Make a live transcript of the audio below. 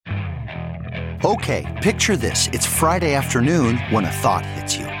Okay, picture this. It's Friday afternoon when a thought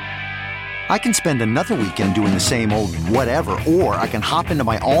hits you. I can spend another weekend doing the same old whatever, or I can hop into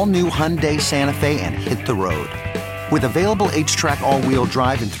my all-new Hyundai Santa Fe and hit the road. With available H-Track all-wheel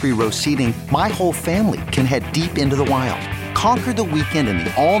drive and 3-row seating, my whole family can head deep into the wild. Conquer the weekend in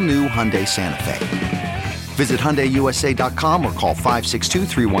the all-new Hyundai Santa Fe. Visit HyundaiUSA.com or call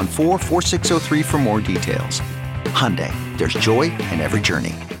 562-314-4603 for more details. Hyundai, there's joy in every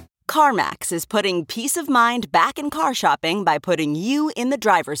journey. CarMax is putting peace of mind back in car shopping by putting you in the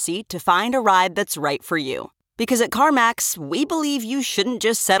driver's seat to find a ride that's right for you. Because at CarMax, we believe you shouldn't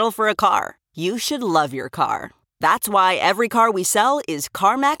just settle for a car. You should love your car. That's why every car we sell is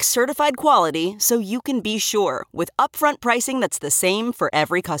CarMax certified quality, so you can be sure with upfront pricing that's the same for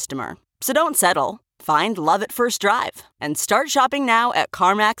every customer. So don't settle. Find love at first drive and start shopping now at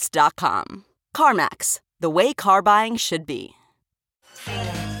CarMax.com. CarMax, the way car buying should be.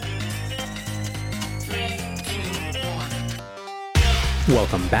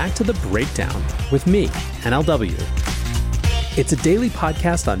 Welcome back to The Breakdown with me, NLW. It's a daily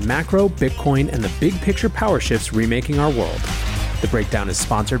podcast on macro, Bitcoin, and the big picture power shifts remaking our world. The Breakdown is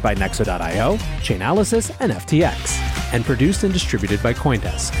sponsored by Nexo.io, Chainalysis, and FTX, and produced and distributed by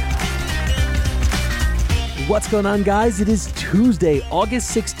CoinDesk. What's going on, guys? It is Tuesday,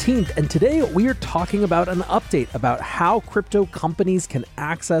 August 16th, and today we are talking about an update about how crypto companies can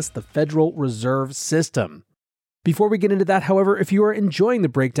access the Federal Reserve System. Before we get into that, however, if you are enjoying The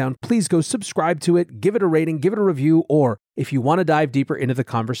Breakdown, please go subscribe to it, give it a rating, give it a review, or if you want to dive deeper into the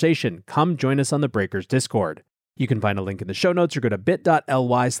conversation, come join us on the Breakers Discord. You can find a link in the show notes or go to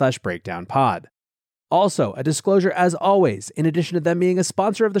bit.ly/breakdownpod. Also, a disclosure as always, in addition to them being a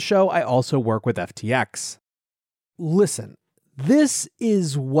sponsor of the show, I also work with FTX. Listen, this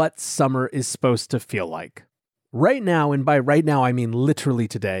is what summer is supposed to feel like. Right now, and by right now I mean literally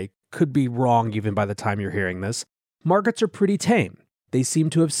today, could be wrong even by the time you're hearing this, markets are pretty tame. They seem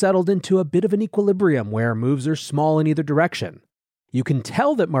to have settled into a bit of an equilibrium where moves are small in either direction. You can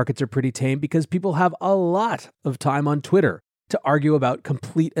tell that markets are pretty tame because people have a lot of time on Twitter to argue about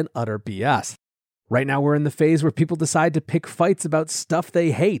complete and utter BS. Right now we're in the phase where people decide to pick fights about stuff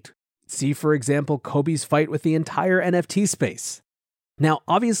they hate. See, for example, Kobe's fight with the entire NFT space. Now,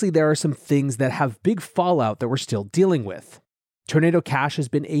 obviously there are some things that have big fallout that we're still dealing with. Tornado Cash has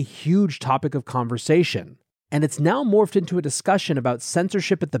been a huge topic of conversation, and it's now morphed into a discussion about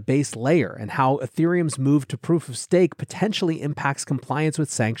censorship at the base layer and how Ethereum's move to proof of stake potentially impacts compliance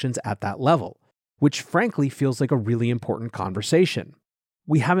with sanctions at that level, which frankly feels like a really important conversation.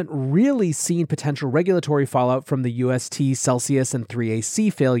 We haven't really seen potential regulatory fallout from the UST, Celsius, and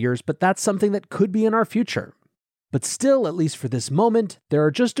 3AC failures, but that's something that could be in our future. But still, at least for this moment, there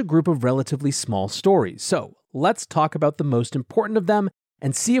are just a group of relatively small stories, so let's talk about the most important of them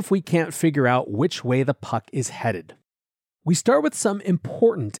and see if we can't figure out which way the puck is headed. We start with some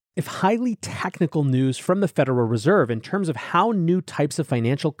important, if highly technical news from the Federal Reserve in terms of how new types of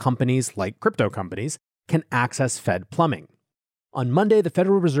financial companies, like crypto companies, can access Fed plumbing. On Monday, the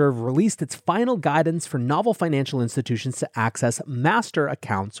Federal Reserve released its final guidance for novel financial institutions to access master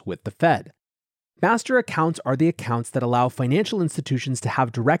accounts with the Fed. Master accounts are the accounts that allow financial institutions to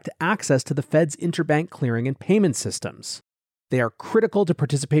have direct access to the Fed's interbank clearing and payment systems. They are critical to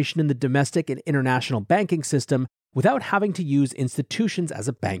participation in the domestic and international banking system without having to use institutions as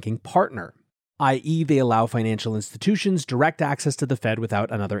a banking partner, i.e., they allow financial institutions direct access to the Fed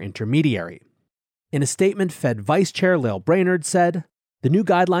without another intermediary. In a statement, Fed Vice Chair Lael Brainard said, "The new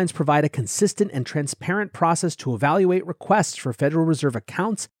guidelines provide a consistent and transparent process to evaluate requests for Federal Reserve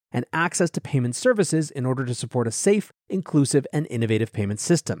accounts and access to payment services in order to support a safe, inclusive, and innovative payment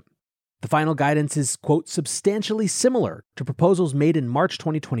system. The final guidance is, quote, substantially similar to proposals made in March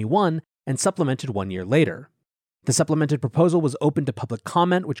 2021 and supplemented 1 year later. The supplemented proposal was open to public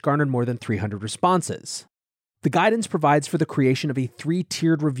comment, which garnered more than 300 responses. The guidance provides for the creation of a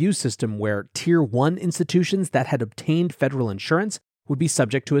 3-tiered review system where Tier 1 institutions that had obtained federal insurance would be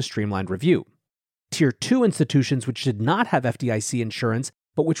subject to a streamlined review. Tier 2 institutions which did not have FDIC insurance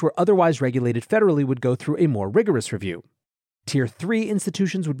but which were otherwise regulated federally would go through a more rigorous review. Tier 3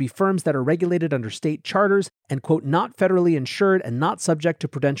 institutions would be firms that are regulated under state charters and, quote, not federally insured and not subject to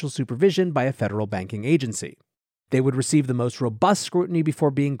prudential supervision by a federal banking agency. They would receive the most robust scrutiny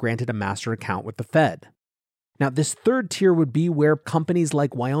before being granted a master account with the Fed. Now, this third tier would be where companies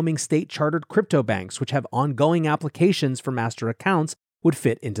like Wyoming state-chartered crypto banks, which have ongoing applications for master accounts, would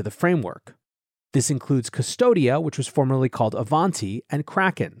fit into the framework. This includes Custodia, which was formerly called Avanti, and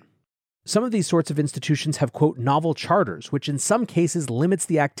Kraken. Some of these sorts of institutions have, quote, novel charters, which in some cases limits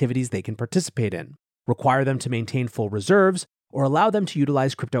the activities they can participate in, require them to maintain full reserves, or allow them to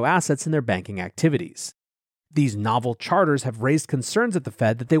utilize crypto assets in their banking activities. These novel charters have raised concerns at the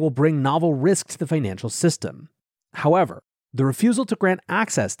Fed that they will bring novel risk to the financial system. However, the refusal to grant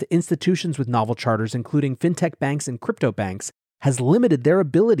access to institutions with novel charters, including fintech banks and crypto banks, has limited their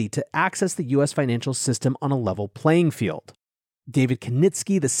ability to access the U.S. financial system on a level playing field. David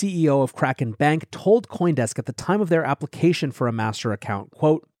Knitsky, the CEO of Kraken Bank, told CoinDesk at the time of their application for a master account,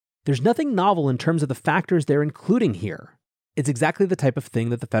 quote, "There's nothing novel in terms of the factors they're including here. It's exactly the type of thing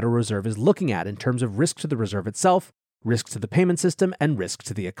that the Federal Reserve is looking at in terms of risk to the reserve itself, risk to the payment system, and risk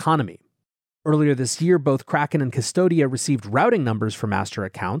to the economy." Earlier this year, both Kraken and Custodia received routing numbers for master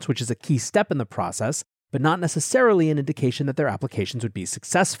accounts, which is a key step in the process, but not necessarily an indication that their applications would be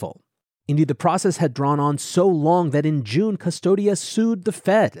successful. Indeed, the process had drawn on so long that in June, Custodia sued the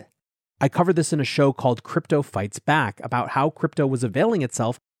Fed. I covered this in a show called Crypto Fights Back about how crypto was availing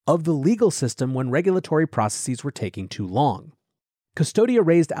itself of the legal system when regulatory processes were taking too long. Custodia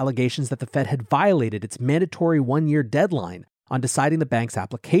raised allegations that the Fed had violated its mandatory one-year deadline on deciding the bank's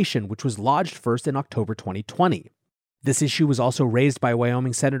application, which was lodged first in October 2020. This issue was also raised by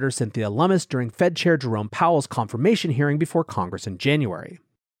Wyoming Senator Cynthia Lummis during Fed Chair Jerome Powell's confirmation hearing before Congress in January.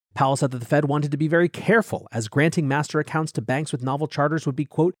 Powell said that the Fed wanted to be very careful, as granting master accounts to banks with novel charters would be,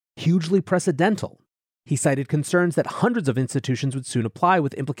 quote, hugely precedental. He cited concerns that hundreds of institutions would soon apply,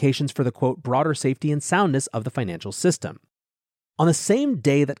 with implications for the, quote, broader safety and soundness of the financial system. On the same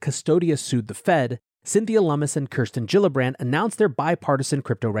day that Custodia sued the Fed, Cynthia Lummis and Kirsten Gillibrand announced their bipartisan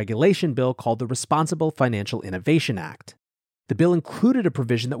crypto regulation bill called the Responsible Financial Innovation Act. The bill included a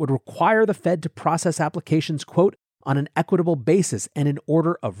provision that would require the Fed to process applications, quote, on an equitable basis and in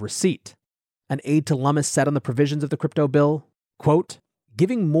order of receipt. An aide to Lummis said on the provisions of the crypto bill, quote,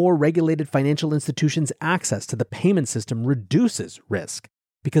 giving more regulated financial institutions access to the payment system reduces risk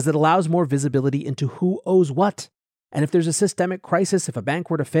because it allows more visibility into who owes what. And if there's a systemic crisis, if a bank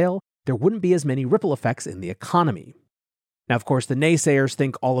were to fail, there wouldn't be as many ripple effects in the economy. Now, of course, the naysayers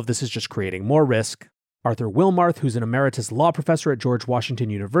think all of this is just creating more risk. Arthur Wilmarth, who's an emeritus law professor at George Washington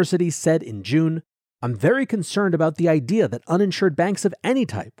University, said in June, "I'm very concerned about the idea that uninsured banks of any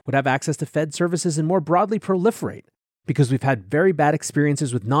type would have access to Fed services and more broadly proliferate, because we've had very bad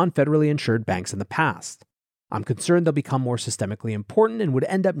experiences with non-federally insured banks in the past. I'm concerned they'll become more systemically important and would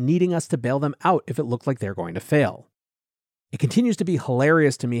end up needing us to bail them out if it looked like they're going to fail." It continues to be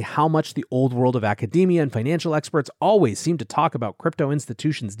hilarious to me how much the old world of academia and financial experts always seem to talk about crypto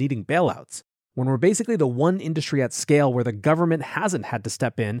institutions needing bailouts, when we're basically the one industry at scale where the government hasn't had to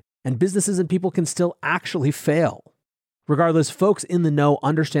step in and businesses and people can still actually fail. Regardless, folks in the know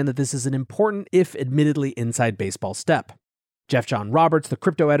understand that this is an important, if admittedly inside baseball step. Jeff John Roberts, the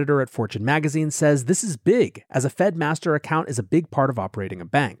crypto editor at Fortune magazine, says this is big, as a Fed master account is a big part of operating a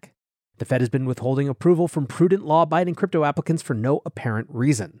bank. The Fed has been withholding approval from prudent law-abiding crypto applicants for no apparent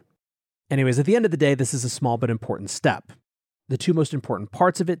reason. Anyways, at the end of the day, this is a small but important step. The two most important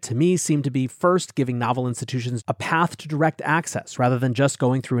parts of it, to me, seem to be first, giving novel institutions a path to direct access rather than just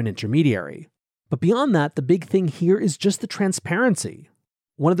going through an intermediary. But beyond that, the big thing here is just the transparency.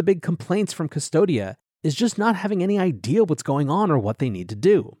 One of the big complaints from Custodia is just not having any idea what's going on or what they need to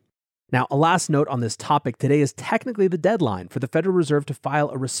do. Now, a last note on this topic, today is technically the deadline for the Federal Reserve to file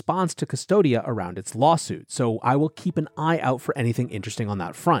a response to Custodia around its lawsuit, so I will keep an eye out for anything interesting on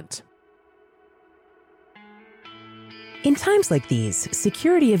that front. In times like these,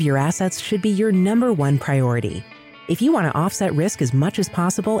 security of your assets should be your number one priority. If you want to offset risk as much as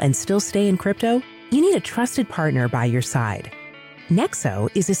possible and still stay in crypto, you need a trusted partner by your side. Nexo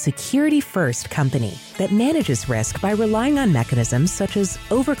is a security-first company that manages risk by relying on mechanisms such as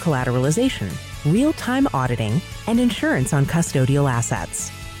over-collateralization, real-time auditing, and insurance on custodial assets.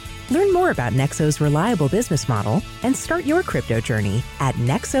 Learn more about Nexo's reliable business model and start your crypto journey at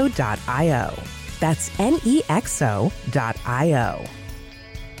nexo.io. That's nexo.io.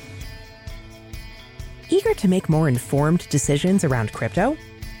 Eager to make more informed decisions around crypto?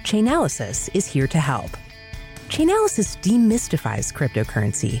 Chainalysis is here to help. Chainalysis demystifies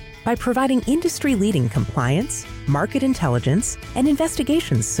cryptocurrency by providing industry-leading compliance, market intelligence, and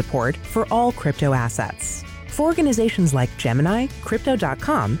investigations support for all crypto assets for organizations like Gemini,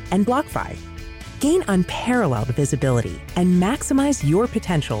 Crypto.com, and BlockFi. Gain unparalleled visibility and maximize your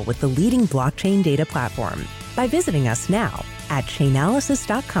potential with the leading blockchain data platform by visiting us now at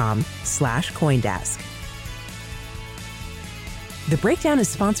chainalysis.com/Coindesk. The breakdown is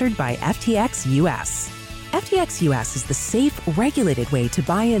sponsored by FTX US. FTX US is the safe, regulated way to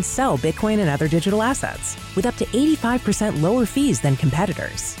buy and sell Bitcoin and other digital assets, with up to 85% lower fees than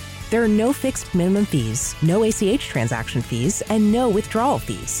competitors. There are no fixed minimum fees, no ACH transaction fees, and no withdrawal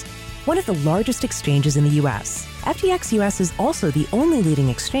fees. One of the largest exchanges in the US, FTX US is also the only leading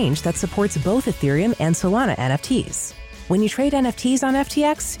exchange that supports both Ethereum and Solana NFTs. When you trade NFTs on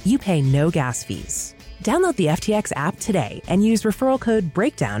FTX, you pay no gas fees. Download the FTX app today and use referral code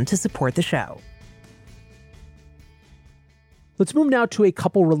BREAKDOWN to support the show. Let's move now to a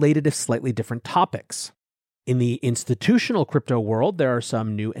couple related if slightly different topics. In the institutional crypto world, there are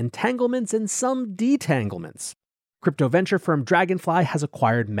some new entanglements and some detanglements. Crypto venture firm Dragonfly has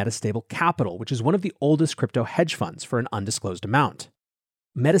acquired Metastable Capital, which is one of the oldest crypto hedge funds, for an undisclosed amount.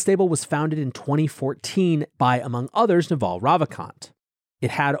 Metastable was founded in 2014 by, among others, Naval Ravikant.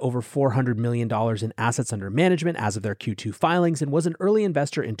 It had over $400 million in assets under management as of their Q2 filings and was an early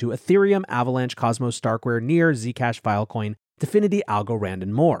investor into Ethereum, Avalanche, Cosmos, Starkware, Near, Zcash, Filecoin, Dfinity, Algorand,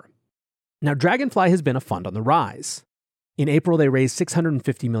 and more. Now, Dragonfly has been a fund on the rise. In April, they raised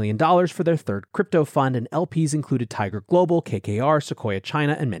 $650 million for their third crypto fund, and LPs included Tiger Global, KKR, Sequoia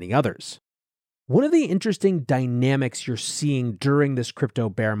China, and many others. One of the interesting dynamics you're seeing during this crypto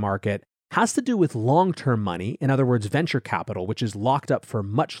bear market has to do with long-term money, in other words, venture capital, which is locked up for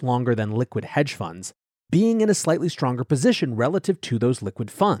much longer than liquid hedge funds, being in a slightly stronger position relative to those liquid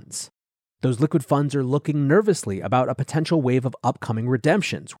funds. Those liquid funds are looking nervously about a potential wave of upcoming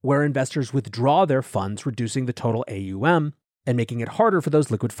redemptions, where investors withdraw their funds, reducing the total AUM and making it harder for those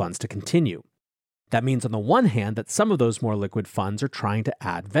liquid funds to continue. That means, on the one hand, that some of those more liquid funds are trying to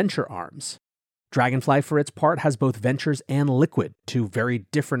add venture arms. Dragonfly, for its part, has both ventures and liquid, two very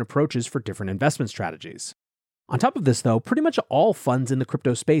different approaches for different investment strategies. On top of this, though, pretty much all funds in the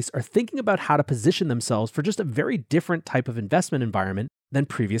crypto space are thinking about how to position themselves for just a very different type of investment environment than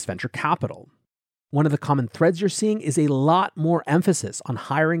previous venture capital. One of the common threads you're seeing is a lot more emphasis on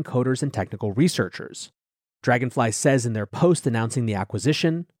hiring coders and technical researchers. Dragonfly says in their post announcing the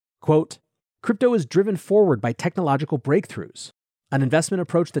acquisition, quote, "Crypto is driven forward by technological breakthroughs. An investment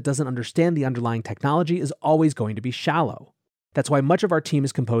approach that doesn't understand the underlying technology is always going to be shallow. That's why much of our team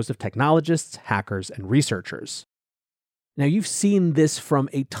is composed of technologists, hackers, and researchers." Now, you've seen this from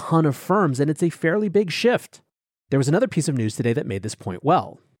a ton of firms, and it's a fairly big shift. There was another piece of news today that made this point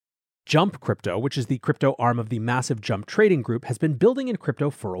well. Jump Crypto, which is the crypto arm of the massive Jump Trading Group, has been building in crypto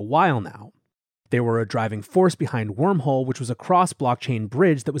for a while now. They were a driving force behind Wormhole, which was a cross-blockchain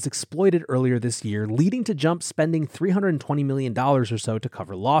bridge that was exploited earlier this year, leading to Jump spending $320 million or so to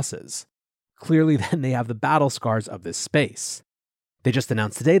cover losses. Clearly, then, they have the battle scars of this space. They just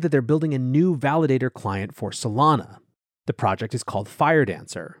announced today that they're building a new validator client for Solana. The project is called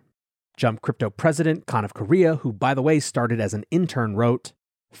Firedancer. Jump Crypto president Kanav Korea, who, by the way, started as an intern, wrote,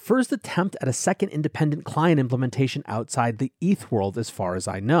 "First attempt at a second independent client implementation outside the ETH world as far as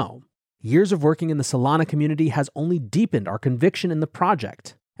I know. Years of working in the Solana community has only deepened our conviction in the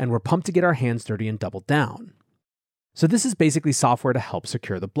project, and we're pumped to get our hands dirty and double down." So this is basically software to help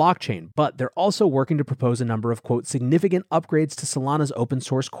secure the blockchain, but they're also working to propose a number of, quote, significant upgrades to Solana's open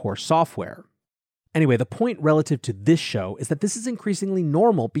source core software. Anyway, the point relative to this show is that this is increasingly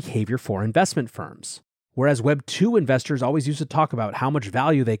normal behavior for investment firms. Whereas Web 2 investors always used to talk about how much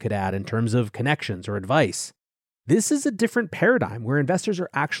value they could add in terms of connections or advice, this is a different paradigm where investors are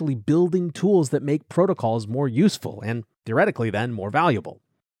actually building tools that make protocols more useful and, theoretically then, more valuable.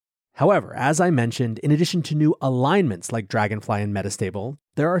 However, as I mentioned, in addition to new alignments like Dragonfly and Metastable,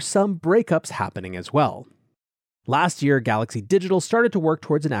 there are some breakups happening as well. Last year, Galaxy Digital started to work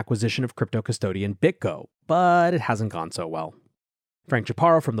towards an acquisition of crypto custodian BitGo, but it hasn't gone so well. Frank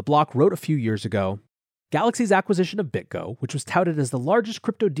Chaparro from The Block wrote a few years ago, "Galaxy's acquisition of BitGo, which was touted as the largest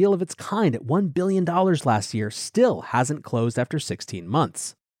crypto deal of its kind at $1 billion last year, still hasn't closed after 16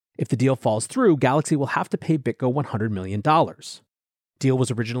 months. If the deal falls through, Galaxy will have to pay BitGo $100 million. Deal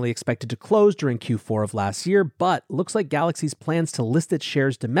was originally expected to close during Q4 of last year, but looks like Galaxy's plans to list its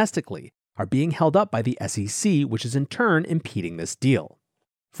shares domestically are being held up by the SEC, which is in turn impeding this deal."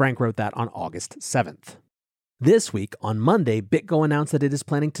 Frank wrote that on August 7th. This week, on Monday, BitGo announced that it is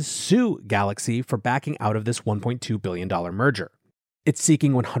planning to sue Galaxy for backing out of this $1.2 billion merger. It's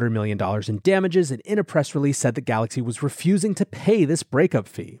seeking $100 million in damages, and in a press release said that Galaxy was refusing to pay this breakup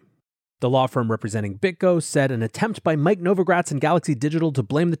fee. The law firm representing BitGo said an attempt by Mike Novogratz and Galaxy Digital to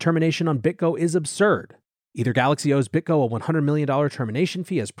blame the termination on BitGo is absurd. Either Galaxy owes BitGo a $100 million termination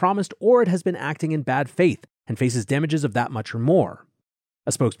fee as promised, or it has been acting in bad faith and faces damages of that much or more.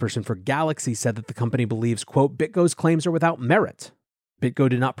 A spokesperson for Galaxy said that the company believes, quote, BitGo's claims are without merit. BitGo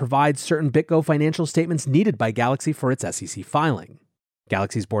did not provide certain BitGo financial statements needed by Galaxy for its SEC filing.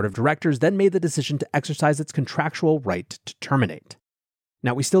 Galaxy's board of directors then made the decision to exercise its contractual right to terminate.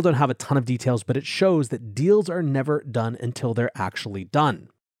 Now, we still don't have a ton of details, but it shows that deals are never done until they're actually done.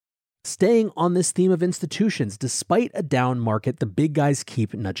 Staying on this theme of institutions, despite a down market, the big guys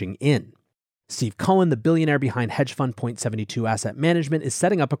keep nudging in. Steve Cohen, the billionaire behind hedge fund Point72 Asset Management, is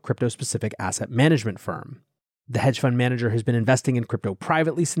setting up a crypto-specific asset management firm. The hedge fund manager has been investing in crypto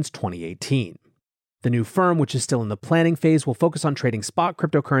privately since 2018. The new firm, which is still in the planning phase, will focus on trading spot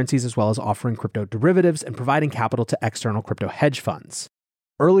cryptocurrencies as well as offering crypto derivatives and providing capital to external crypto hedge funds.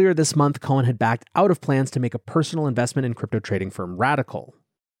 Earlier this month, Cohen had backed out of plans to make a personal investment in crypto trading firm Radical.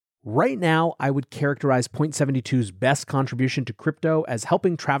 Right now, I would characterize Point72's best contribution to crypto as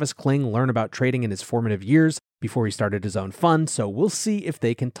helping Travis Kling learn about trading in his formative years before he started his own fund, so we'll see if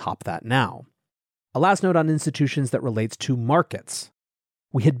they can top that now. A last note on institutions that relates to markets.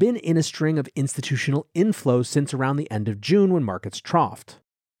 We had been in a string of institutional inflows since around the end of June when markets troughed.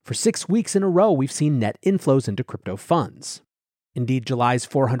 For 6 weeks in a row, we've seen net inflows into crypto funds. Indeed, July's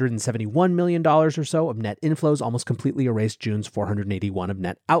 $471 million or so of net inflows almost completely erased June's $481 of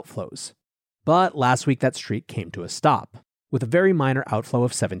net outflows. But last week, that streak came to a stop, with a very minor outflow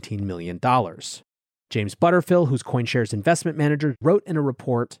of $17 million. James Butterfill, who's CoinShares investment manager, wrote in a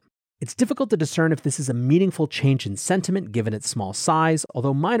report, "It's difficult to discern if this is a meaningful change in sentiment given its small size,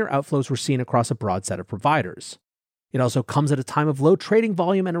 although minor outflows were seen across a broad set of providers. It also comes at a time of low trading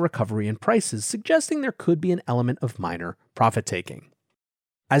volume and a recovery in prices, suggesting there could be an element of minor profit-taking."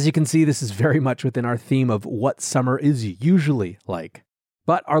 As you can see, this is very much within our theme of what summer is usually like.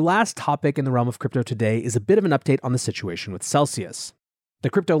 But our last topic in the realm of crypto today is a bit of an update on the situation with Celsius. The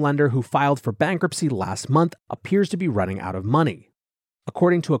crypto lender who filed for bankruptcy last month appears to be running out of money.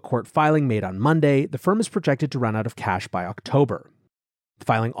 According to a court filing made on Monday, the firm is projected to run out of cash by October. The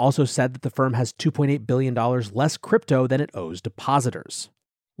filing also said that the firm has $2.8 billion less crypto than it owes depositors.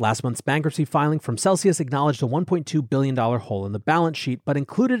 Last month's bankruptcy filing from Celsius acknowledged a $1.2 billion hole in the balance sheet, but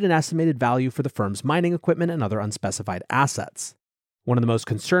included an estimated value for the firm's mining equipment and other unspecified assets. One of the most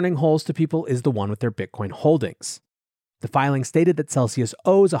concerning holes to people is the one with their Bitcoin holdings. The filing stated that Celsius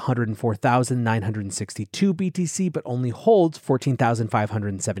owes 104,962 BTC, but only holds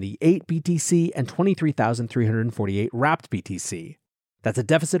 14,578 BTC and 23,348 wrapped BTC. That's a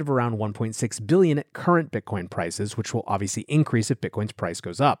deficit of around $1.6 billion at current Bitcoin prices, which will obviously increase if Bitcoin's price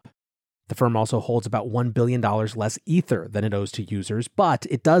goes up. The firm also holds about $1 billion less Ether than it owes to users, but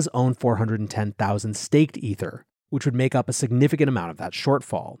it does own 410,000 staked Ether, which would make up a significant amount of that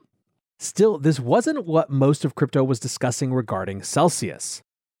shortfall. Still, this wasn't what most of crypto was discussing regarding Celsius.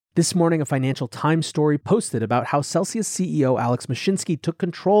 This morning, a Financial Times story posted about how Celsius CEO Alex Mashinsky took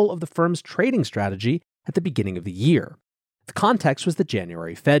control of the firm's trading strategy at the beginning of the year. The context was the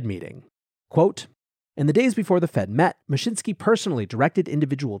January Fed meeting. Quote, "In the days before the Fed met, Mashinsky personally directed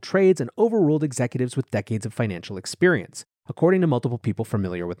individual trades and overruled executives with decades of financial experience, according to multiple people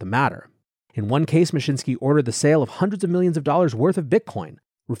familiar with the matter. In one case, Mashinsky ordered the sale of hundreds of millions of dollars worth of Bitcoin,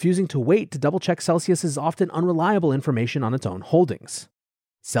 refusing to wait to double-check Celsius's often unreliable information on its own holdings.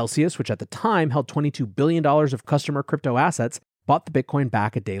 Celsius, which at the time held $22 billion of customer crypto assets, bought the Bitcoin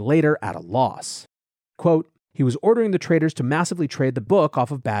back a day later at a loss. Quote, he was ordering the traders to massively trade the book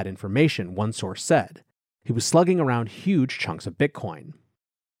off of bad information, one source said. He was slugging around huge chunks of Bitcoin.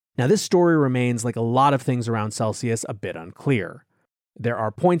 Now, this story remains, like a lot of things around Celsius, a bit unclear. There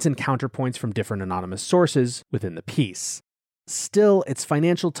are points and counterpoints from different anonymous sources within the piece. Still, it's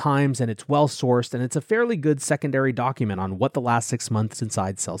Financial Times and it's well-sourced, and it's a fairly good secondary document on what the last 6 months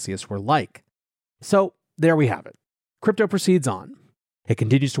inside Celsius were like. So, there we have it. Crypto proceeds on. It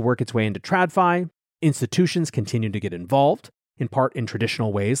continues to work its way into TradFi. Institutions continue to get involved, in part in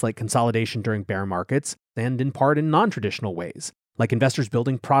traditional ways like consolidation during bear markets, and in part in non-traditional ways, like investors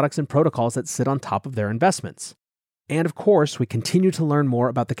building products and protocols that sit on top of their investments. And of course, we continue to learn more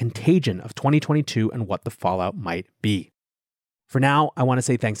about the contagion of 2022 and what the fallout might be. For now, I want to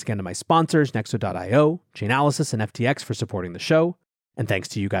say thanks again to my sponsors, Nexo.io, Chainalysis, and FTX for supporting the show, and thanks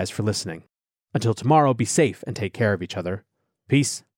to you guys for listening. Until tomorrow, be safe and take care of each other. Peace.